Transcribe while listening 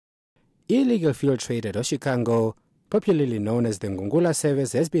Illegal fuel trade at Oshikango, popularly known as the Ngungula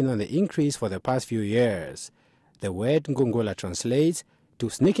service, has been on the increase for the past few years. The word Ngungula translates to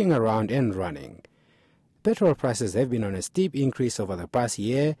sneaking around and running. Petrol prices have been on a steep increase over the past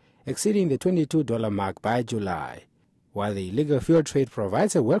year, exceeding the $22 mark by July. While the illegal fuel trade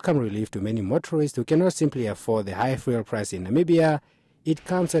provides a welcome relief to many motorists who cannot simply afford the high fuel price in Namibia, it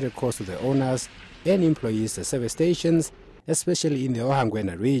comes at a cost to the owners and employees at service stations, especially in the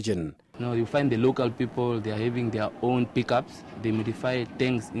Oshikango region. Now you find the local people, they are having their own pickups. They modify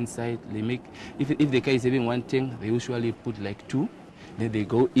tanks inside. They make, if the car is having one tank, they usually put like two. Then they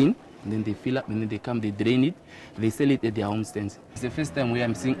go in, and then they fill up, and then they come, they drain it. They sell it at their home stands. It's the first time where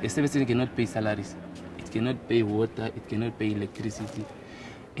I'm seeing a service station cannot pay salaries. It cannot pay water, it cannot pay electricity,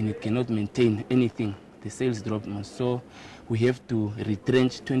 and it cannot maintain anything. The sales dropped, so we have to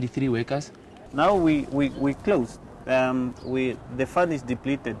retrench 23 workers. Now we closed. The fund is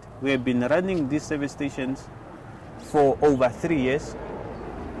depleted. We have been running these service stations for over 3 years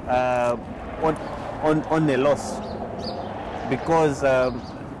on a loss because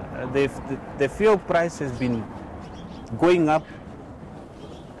the fuel price has been going up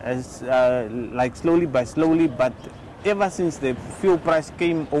as like slowly by slowly, but ever since the fuel price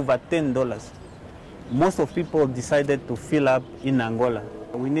came over $10, most of people decided to fill up in Angola.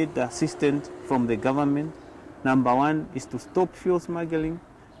 We need assistance from the government. Number one is to stop fuel smuggling,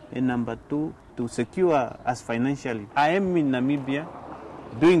 and number two, to secure us financially. I am in Namibia,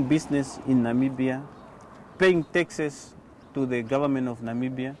 doing business in Namibia, paying taxes to the government of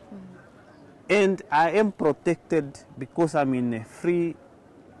Namibia, and I am protected because I'm in a free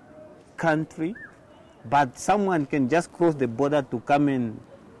country, but someone can just cross the border to come and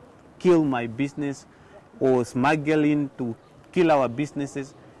kill my business or smuggle in to kill our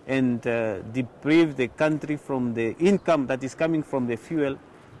businesses and deprive the country from the income that is coming from the fuel,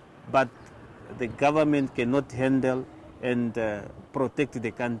 but the government cannot handle and protect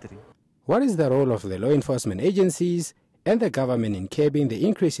the country. What is the role of the law enforcement agencies and the government in curbing the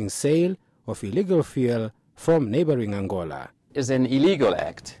increasing sale of illegal fuel from neighboring Angola? It's an illegal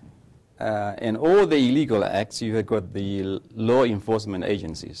act. And all the illegal acts, you have got the law enforcement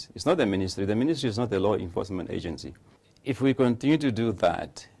agencies. It's not the ministry. The ministry is not the law enforcement agency. If we continue to do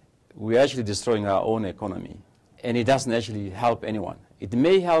that, we're actually destroying our own economy. And it doesn't actually help anyone. It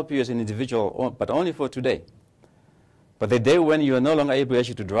may help you as an individual, but only for today. But the day when you are no longer able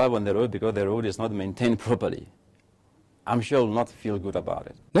actually to drive on the road because the road is not maintained properly, I'm sure you'll not feel good about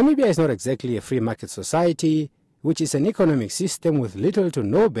it. Namibia is not exactly a free market society, which is an economic system with little to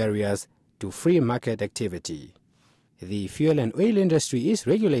no barriers to free market activity. The fuel and oil industry is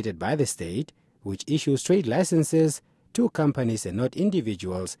regulated by the state, which issues trade licenses to companies and not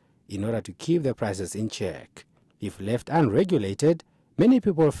individuals in order to keep the prices in check. If left unregulated, many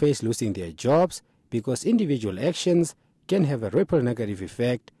people face losing their jobs because individual actions can have a ripple negative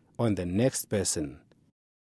effect on the next person.